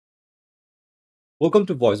Welcome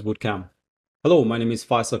to Voice Bootcamp. Hello, my name is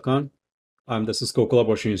Faisal Khan. I'm the Cisco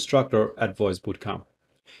Collaboration Instructor at Voice Bootcamp.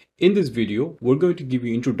 In this video, we're going to give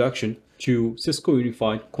you introduction to Cisco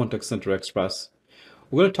Unified Contact Center Express.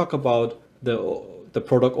 We're going to talk about the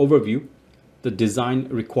product overview, the design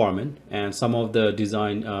requirement, and some of the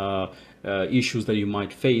design issues that you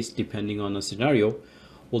might face depending on the scenario.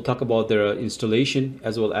 We'll talk about their installation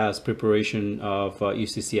as well as preparation of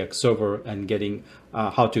UCCX server and getting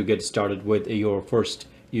how to get started with your first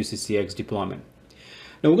UCCX deployment.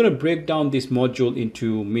 Now we're going to break down this module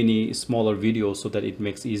into many smaller videos so that it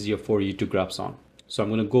makes it easier for you to grasp on. So I'm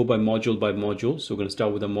going to go by module. So we're going to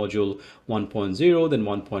start with the module 1.0, then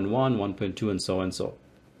 1.1, 1.2, and so on and so.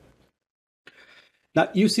 Now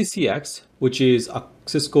UCCX, which is a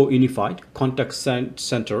Cisco Unified Contact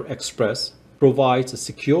Center Express, provides a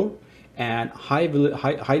secure and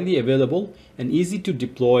highly available and easy to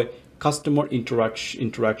deploy customer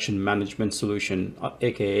interaction management solution,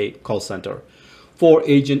 aka call center, for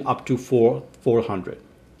agent up to 400.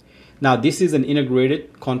 Now this is an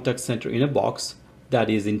integrated contact center in a box that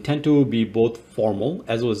is intended to be both formal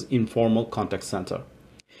as well as informal contact center.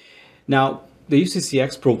 Now the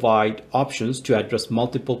UCCX provide options to address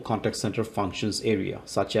multiple contact center functions area,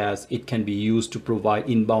 such as it can be used to provide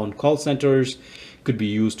inbound call centers, could be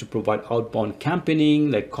used to provide outbound campaigning,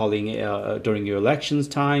 like calling during your elections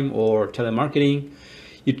time or telemarketing.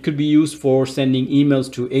 It could be used for sending emails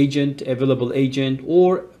to available agent,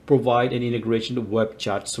 or provide an integration to web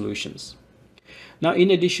chat solutions. Now, in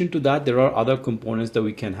addition to that, there are other components that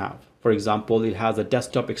we can have. For example, it has a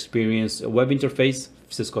desktop experience web interface,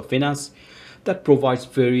 Cisco Finance, that provides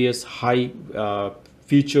various high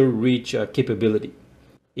feature-rich capability.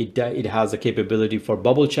 It has a capability for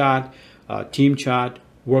bubble chat, team chat,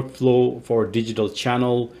 workflow for digital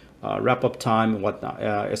channel, wrap-up time, whatnot,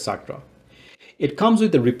 etc. It comes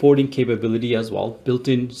with the reporting capability as well,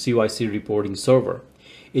 built-in CYC reporting server.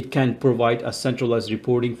 It can provide a centralized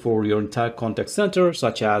reporting for your entire contact center,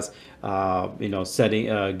 such as understanding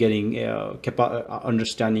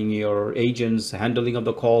your agents, handling of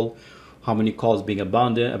the call, how many calls being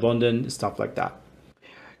abandoned, stuff like that.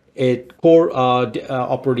 A core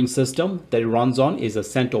operating system that it runs on is a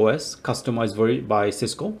CentOS, customized by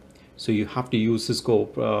Cisco. So you have to use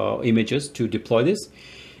Cisco images to deploy this.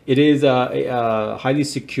 It is highly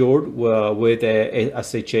secured with a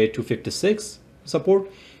SHA 256 support,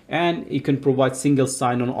 and it can provide single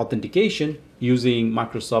sign-on authentication using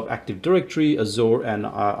Microsoft Active Directory, Azure, and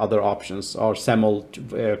other options, or SAML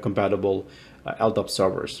compatible LDAP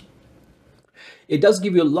servers. It does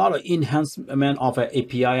give you a lot of enhancement of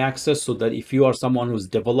API access, so that if you are someone who's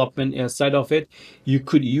development side of it, you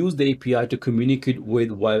could use the API to communicate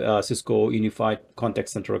with Cisco Unified Contact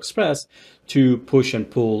Center Express to push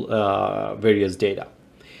and pull various data.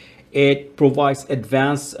 It provides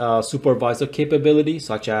advanced supervisor capability,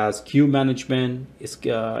 such as queue management,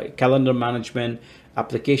 calendar management,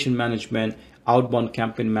 application management, outbound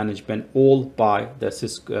campaign management, all by the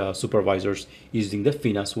Cisco supervisors using the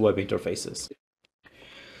Finance web interfaces.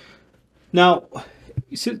 Now,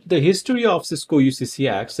 the history of Cisco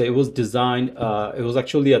UCCX, it was designed, it was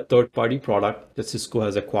actually a third-party product that Cisco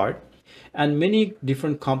has acquired, and many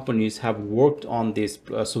different companies have worked on these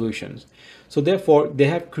solutions. So therefore, they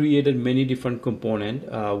have created many different components,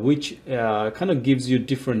 which kind of gives you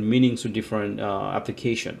different meanings to different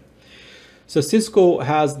application. So Cisco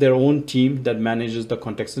has their own team that manages the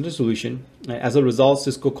contact center solution. As a result,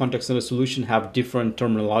 Cisco contact center solution have different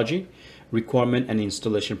terminology, requirement, and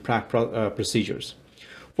installation procedures.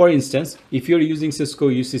 For instance, if you're using Cisco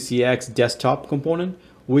UCCX desktop component,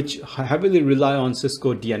 which heavily rely on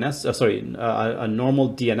Cisco DNS, a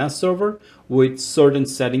normal DNS server with certain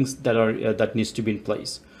settings that needs to be in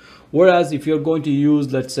place. Whereas if you're going to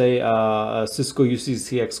use, let's say, Cisco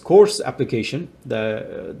UCCX course application,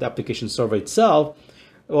 the application server itself,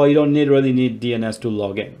 well, you don't really need DNS to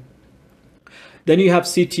log in. Then you have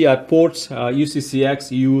CTI ports.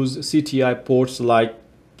 UCCX use CTI ports like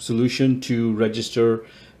solution to register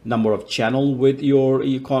number of channel with your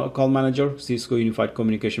call manager, Cisco Unified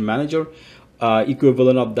Communication Manager.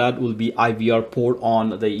 Equivalent of that will be IVR port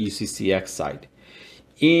on the UCCX side.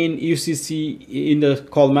 In the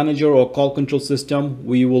call manager or call control system,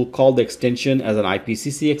 we will call the extension as an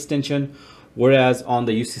IPCC extension, whereas on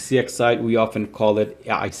the UCCX side, we often call it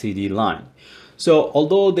ICD line. So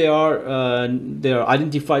although they are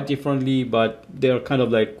identified differently, but they're kind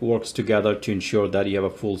of like works together to ensure that you have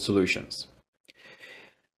a full solutions.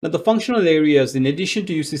 Now the functional areas, in addition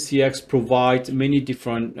to UCCX, provide many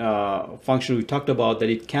different functions. We talked about that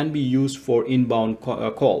it can be used for inbound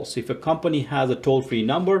calls. So if a company has a toll-free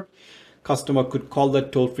number, Customer could call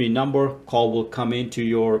that toll-free number. Call will come into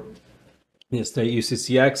your the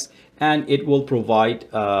UCCX, and it will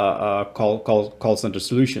provide call center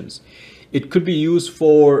solutions. It could be used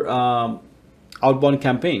for outbound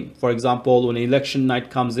campaign. For example, when election night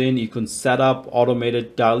comes in, you can set up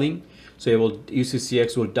automated dialing. So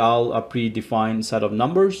UCCX will dial a predefined set of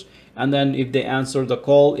numbers, and then if they answer the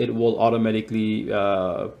call, it will automatically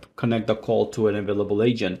connect the call to an available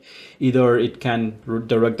agent. Either it can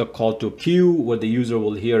direct the call to a queue where the user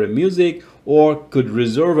will hear a music, or could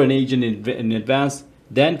reserve an agent in advance,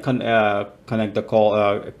 then connect the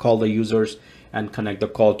call the users and connect the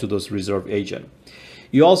call to those reserved agent.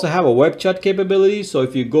 You also have a web chat capability. So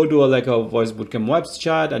if you go to like a Voice Bootcamp web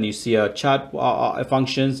chat and you see a chat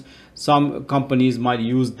functions, some companies might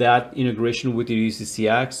use that integration with your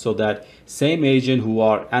UCCX, so that same agent who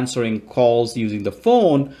are answering calls using the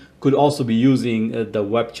phone could also be using the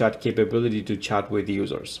web chat capability to chat with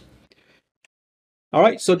users. All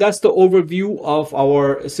right, so that's the overview of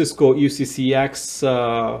our Cisco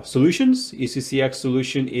UCCX solutions. UCCX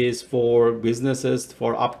solution is for businesses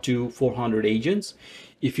for up to 400 agents.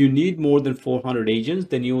 If you need more than 400 agents,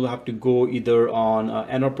 then you will have to go either on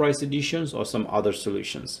enterprise editions or some other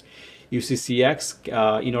solutions.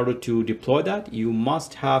 UCCX, in order to deploy that, you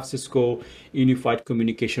must have Cisco Unified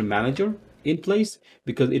Communication Manager in place,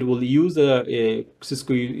 because it will use a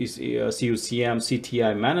Cisco CUCM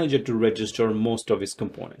CTI manager to register most of its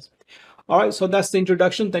components. All right, so that's the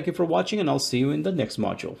introduction. Thank you for watching, and I'll see you in the next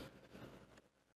module.